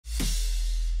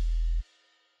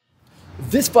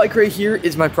This bike right here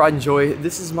is my pride and joy.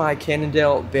 This is my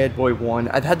Cannondale Bad Boy 1.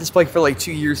 I've had this bike for like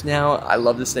 2 years now. I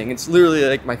love this thing. It's literally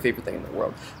like my favorite thing in the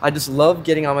world. I just love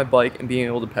getting on my bike and being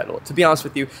able to pedal it. To be honest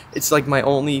with you, it's like my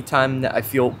only time that I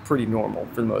feel pretty normal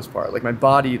for the most part. Like my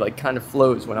body like kind of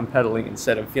flows when I'm pedaling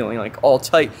instead of feeling like all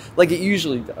tight like it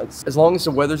usually does. As long as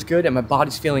the weather's good and my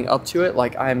body's feeling up to it,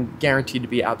 like I'm guaranteed to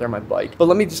be out there on my bike. But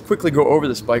let me just quickly go over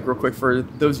this bike real quick for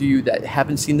those of you that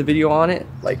haven't seen the video on it.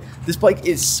 Like this bike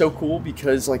is so cool because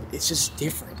like it's just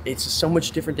different. It's just so much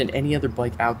different than any other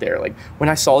bike out there. Like when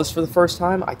I saw this for the first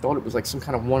time, I thought it was like some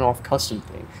kind of one-off custom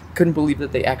thing. Couldn't believe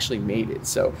that they actually made it.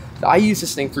 So I use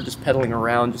this thing for just pedaling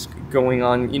around, just going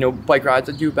on, you know, bike rides.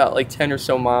 I do about like 10 or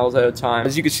so miles at a time.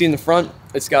 As you can see in the front,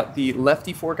 it's got the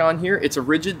lefty fork on here. It's a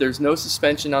rigid. There's no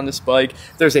suspension on this bike.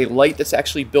 There's a light that's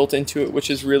actually built into it, which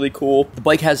is really cool. The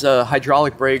bike has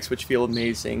hydraulic brakes, which feel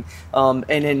amazing. And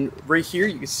then right here,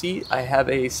 you can see I have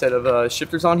a set of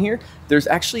shifters on here. There's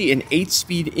actually an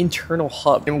 8-speed internal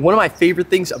hub. And one of my favorite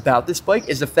things about this bike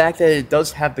is the fact that it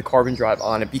does have the carbon drive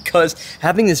on it, because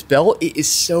having this belt, it is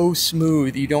so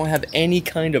smooth. You don't have any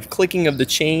kind of clicking of the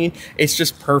chain. It's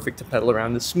just perfect to pedal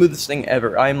around. The smoothest thing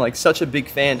ever. I'm like such a big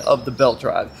fan of the belt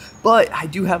drive, but I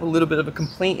do have a little bit of a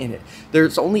complaint in it.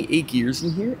 There's only 8 gears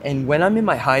in here, and when I'm in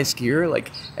my highest gear,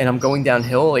 like, and I'm going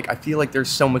downhill, like, I feel like there's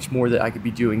so much more that I could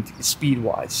be doing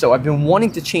speed-wise. So I've been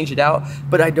wanting to change it out,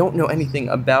 but I don't know anything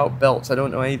about belts. I don't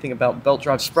know anything about belt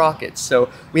drive sprockets. So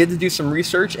we had to do some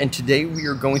research, and today we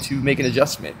are going to make an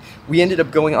adjustment. We ended up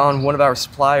going on one of our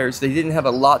suppliers. They didn't have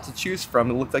a lot to choose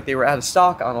from. It looked like they were out of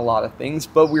stock on a lot of things,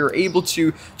 but we were able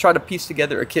to try to piece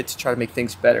together a kit to try to make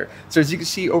things better. So as you can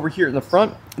see over here in the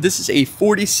front, this is a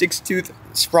 46-tooth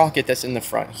sprocket that's in the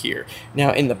front here.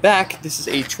 Now in the back, this is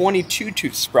a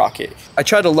 22-tooth sprocket. I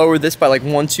tried to lower this by like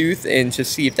 1 tooth and to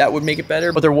see if that would make it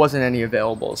better, but there wasn't any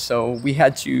available. So we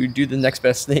had to do the next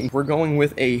best thing. We're going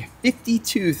with a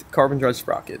 50-tooth carbon drive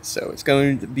sprocket. So it's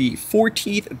going to be 4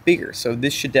 teeth bigger. So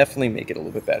this should definitely make it a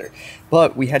little bit better.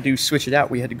 But we had to switch it out.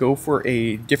 We had to go for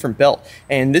a different belt.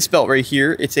 And this belt right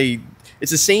here, it's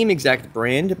the same exact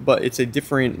brand, but it's a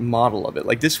different model of it.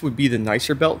 Like this would be the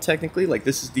nicer belt technically. Like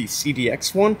this is the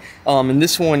CDX one, and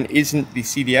this one isn't the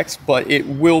CDX, but it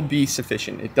will be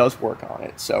sufficient. It does work on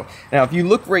it. So now if you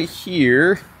look right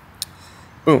here,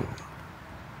 boom,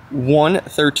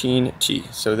 113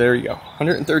 teeth. So there you go,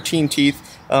 113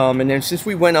 teeth. And then since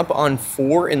we went up on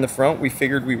 4 in the front, we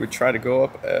figured we would try to go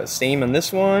up same on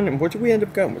this one. And what did we end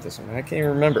up going with this one? I can't even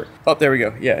remember. Oh, there we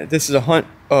go. Yeah, this is a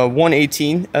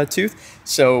 118 tooth.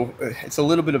 So it's a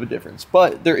little bit of a difference,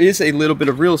 but there is a little bit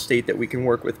of real estate that we can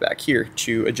work with back here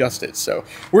to adjust it. So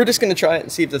we're just going to try it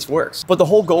and see if this works. But the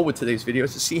whole goal with today's video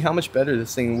is to see how much better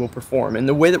this thing will perform. And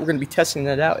the way that we're going to be testing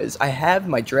that out is I have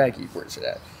my draggy. Where's it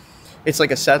at? It's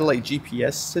like a satellite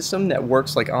GPS system that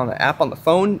works like on the app on the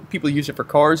phone. People use it for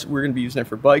cars. We're going to be using it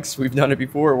for bikes. We've done it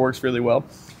before. It works really well.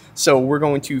 So we're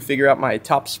going to figure out my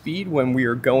top speed when we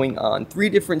are going on 3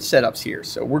 different setups here.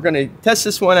 So we're going to test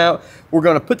this one out. We're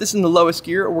going to put this in the lowest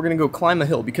gear, or we're going to go climb a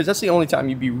hill, because that's the only time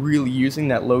you'd be really using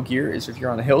that low gear is if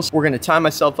you're on a hill. So we're going to time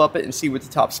myself up it and see what the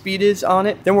top speed is on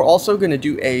it. Then we're also going to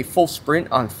do a full sprint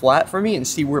on flat for me and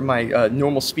see where my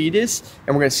normal speed is.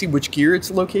 And we're going to see which gear it's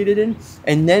located in.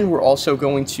 And then we're also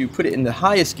going to put it in the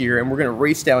highest gear, and we're going to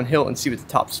race downhill and see what the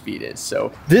top speed is.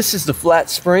 So this is the flat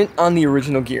sprint on the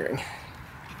original gearing.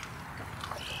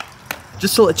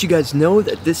 Just to let you guys know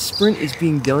that this sprint is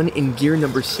being done in gear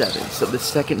number 7, so the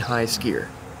second highest gear.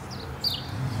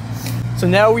 So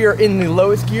now we are in the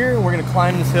lowest gear, and we're gonna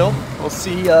climb this hill. We'll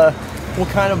see what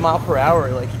kind of mile per hour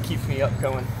like it keeps me up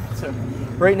going. So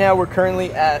right now we're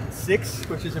currently at 6,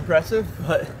 which is impressive,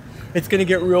 but it's gonna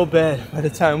get real bad by the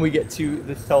time we get to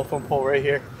this telephone pole right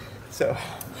here. So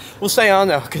we'll stay on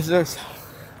though, because there's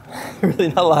really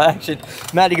not a lot of action.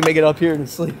 Maddie can make it up here in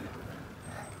his sleep.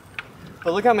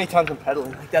 But look how many times I'm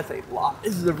pedaling. Like that's a lot.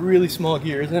 This is a really small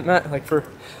gear, isn't it, Matt? Like for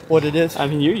what it is. I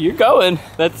mean, you're going.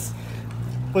 That's.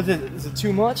 What is it? Is it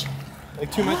too much?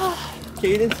 Like too much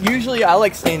cadence? Usually I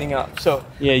like standing up. So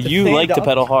yeah, you like to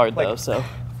pedal hard though. So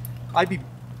I'd be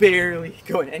barely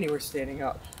going anywhere standing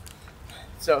up.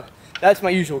 So that's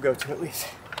my usual go-to at least.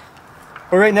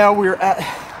 But right now we're at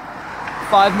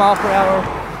 5 miles per hour.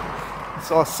 I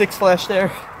saw a 6 flash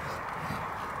there.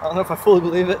 I don't know if I fully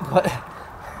believe it, but.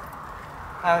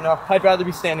 I don't know. I'd rather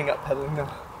be standing up pedaling though.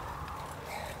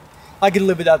 I could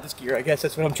live without this gear, I guess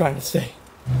that's what I'm trying to say.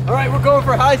 All right, we're going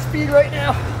for high speed right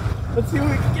now. Let's see if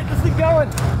we can get this thing going.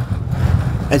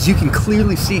 As you can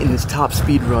clearly see in this top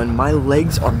speed run, my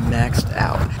legs are maxed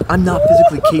out. I'm not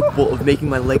physically capable of making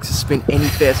my legs spin any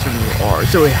faster than they are,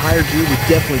 so a higher gear would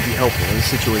definitely be helpful in a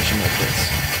situation like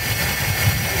this.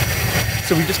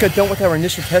 So we just got done with our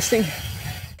initial testing.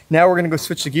 Now we're gonna go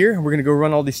switch the gear. We're gonna go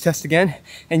run all these tests again.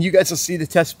 And you guys will see the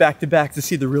tests back to back to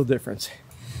see the real difference.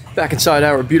 Back inside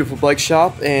our beautiful bike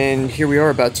shop, and here we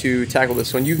are about to tackle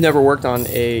this one. You've never worked on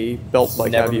a belt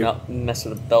bike, have you? Never messed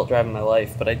with a belt drive in my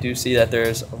life, but I do see that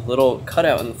there's a little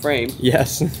cutout in the frame.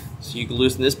 Yes. So you can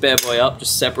loosen this bad boy up,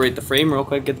 just separate the frame real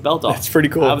quick, get the belt off. That's pretty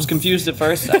cool. I was confused at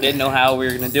first. I didn't know how we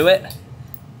were going to do it,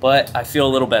 but I feel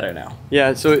a little better now.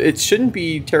 Yeah, so it shouldn't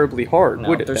be terribly hard, No,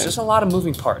 would it? there's just a lot of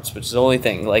moving parts, which is the only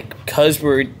thing. Like, because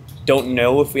we don't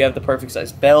know if we have the perfect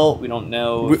size belt, we don't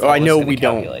know. I know we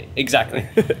don't. Exactly.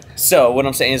 So what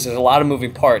I'm saying is there's a lot of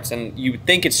moving parts, and you would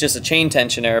think it's just a chain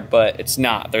tensioner, but it's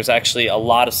not. There's actually a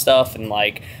lot of stuff, and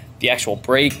like the actual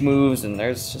brake moves, and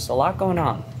there's just a lot going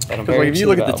on. Because like, if you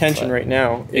look at the tension right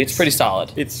now, it's pretty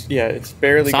solid. It's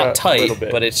barely it's not got tight, a little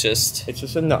bit, but it's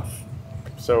just enough.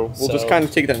 So we'll just kind of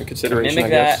take that into consideration.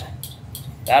 Mimic I guess. that.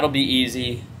 That'll be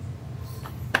easy.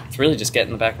 It's really just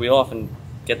getting the back wheel off and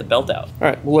get the belt out. All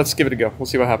right, well, let's give it a go. We'll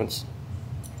see what happens.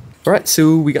 All right,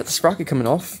 so we got the sprocket coming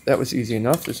off. That was easy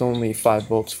enough. There's only 5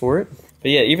 bolts for it. But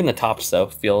yeah, even the tops, though,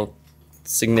 feel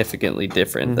significantly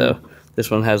different, though. This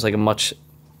one has like a much,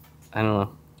 I don't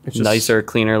know, nicer,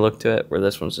 cleaner look to it, where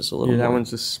this one's just a little more that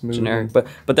one's just smooth. generic.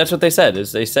 But that's what they said,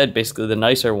 is they said basically the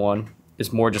nicer one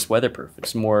is more just weatherproof.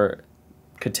 It's more,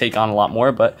 could take on a lot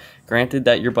more, but granted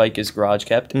that your bike is garage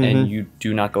kept and you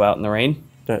do not go out in the rain,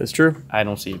 that is true. I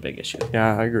don't see a big issue.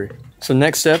 Yeah, I agree. So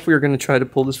next step, we are going to try to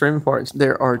pull this frame apart.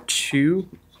 There are 2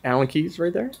 Allen keys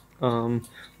right there. We're going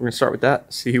to start with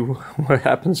that, see what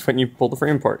happens when you pull the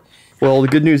frame apart. Well, the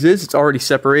good news is it's already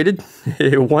separated.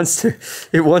 It wants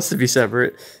to be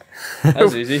separate. That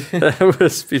was easy. That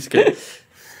was a piece of cake.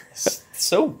 It's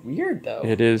so weird, though.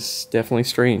 It is definitely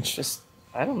strange. Just,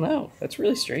 I don't know. That's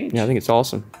really strange. Yeah, I think it's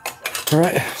awesome. All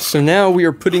right, so now we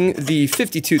are putting the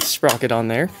 50-tooth sprocket on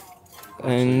there.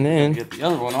 And then get the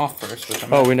other one off first. Which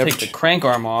I'm we never take the crank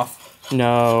arm off.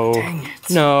 No. Dang it.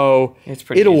 No. It's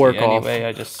pretty It'll easy work anyway.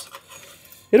 off.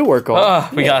 It'll work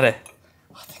off. Oh, we got it.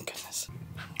 Oh, thank goodness.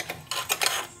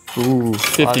 Ooh,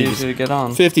 50 to get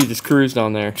on. 50 just cruised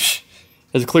on there.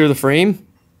 Does it clear the frame?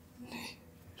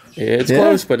 It's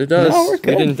close, but it does. No, we're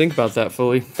good. We didn't think about that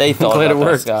fully. They thought Glad about it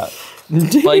worked. that, Scott.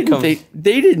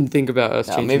 They didn't think about us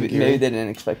changing maybe gear. they didn't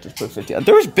expect us to put 50 on.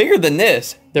 There was bigger than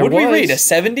this. What did we read? A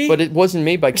 70? But it wasn't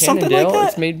made by Something Cannondale. like that?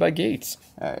 It's made by Gates.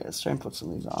 All right, let's try and put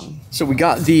some of these on. So we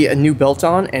got the new belt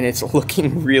on, and it's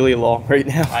looking really long right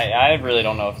now. I really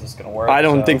don't know if this is going to work. I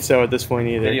don't think so at this point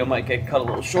either. Video might get cut a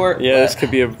little short. Yeah, this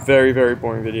could be a very, very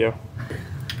boring video.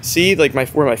 See, like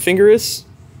where my finger is,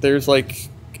 there's like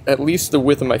at least the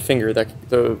width of my finger that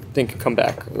the thing can come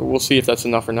back. We'll see if that's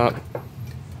enough or not.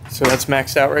 So that's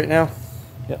maxed out right now.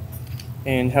 Yep.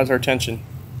 And how's our tension?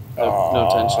 No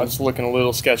tension. It's looking a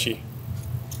little sketchy.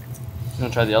 You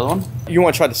want to try the other one? You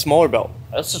want to try the smaller belt?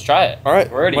 Let's just try it. All right.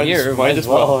 We're already here. Might as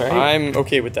well. right? I'm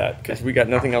okay with that because we got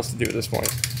nothing else to do at this point.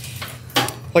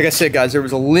 Like I said, guys, there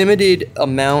was a limited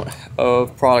amount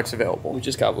of products available. We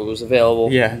just got what was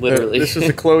available. Yeah, literally. This was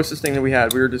the closest thing that we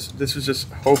had. This was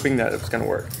just hoping that it was going to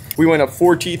work. We went up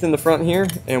 4 teeth in the front here,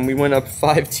 and we went up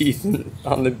 5 teeth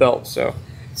on the belt. So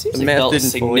seems the like math belt didn't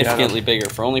is fully add up. significantly bigger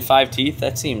for only 5 teeth.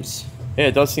 That seems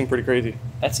it does seem pretty crazy.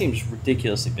 That seems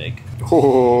ridiculously big.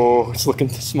 Oh, it's looking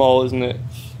small, isn't it?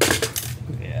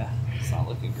 Yeah, it's not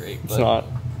looking great. But It's not.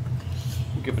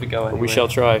 We'll give it a go anyway. We shall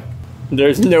try.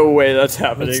 There's no way that's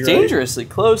happening. It's right? dangerously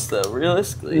close, though.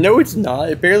 Realistically. No, it's not.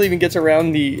 It barely even gets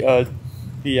around the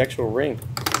actual ring.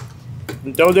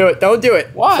 Don't do it. Don't do it.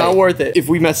 Why? It's not worth it. If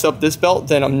we mess up this belt,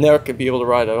 then I'm never gonna be able to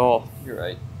ride at all. You're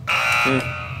right.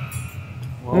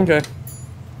 Well, okay.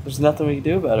 There's nothing we can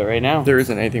do about it right now. There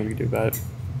isn't anything we can do about it.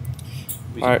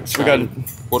 All right, so we got to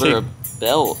order a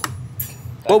belt.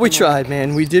 Well, we tried,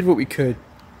 man. We did what we could.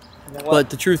 But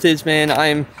the truth is, man,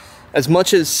 I'm as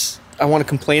much as I want to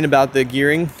complain about the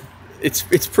gearing, it's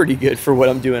pretty good for what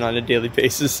I'm doing on a daily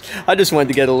basis. I just wanted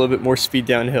to get a little bit more speed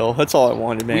downhill. That's all I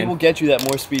wanted, man. We will get you that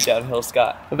more speed downhill,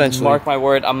 Scott. Eventually. Mark my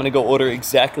word, I'm going to go order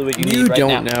exactly what you need right now.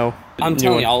 You don't know. I'm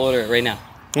telling you, I'll order it right now.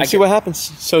 Let's see what happens.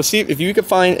 So see if you could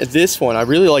find this one. I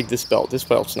really like this belt. This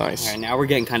belt's nice. All right, now we're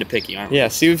getting kind of picky, aren't we? Yeah,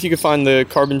 see if you can find the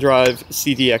Carbon Drive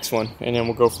CDX one, and then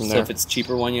we'll go from there. So if it's a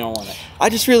cheaper one, you don't want it. I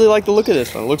just really like the look of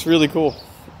this one. It looks really cool.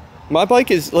 My bike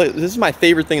is, like, this is my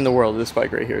favorite thing in the world, this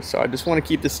bike right here. So I just want to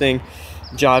keep this thing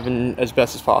jiving as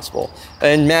best as possible.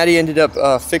 And Maddie ended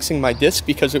up fixing my disc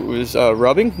because it was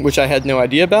rubbing, which I had no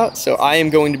idea about. So I am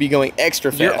going to be going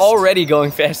extra fast. You're already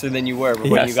going faster than you were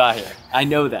when you got here. I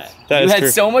know that. That you is had true.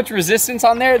 so much resistance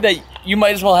on there that you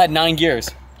might as well had 9 gears.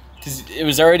 because it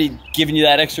was already giving you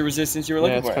that extra resistance you were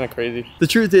looking Yeah, it's for. kind of crazy. The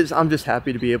truth is, I'm just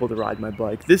happy to be able to ride my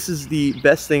bike. This is the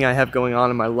best thing I have going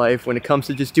on in my life when it comes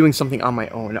to just doing something on my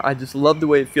own. I just love the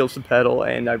way it feels to pedal,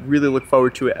 and I really look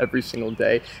forward to it every single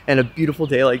day. And a beautiful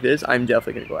day like this, I'm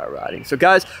definitely going to go out riding. So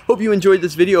guys, hope you enjoyed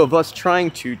this video of us trying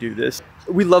to do this.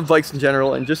 We love bikes in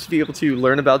general, and just to be able to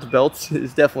learn about the belts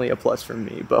is definitely a plus for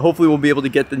me. But hopefully we'll be able to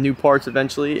get the new parts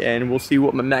eventually, and we'll see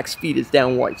what my max speed is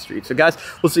down White Street. So guys,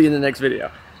 we'll see you in the next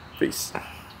video. Peace.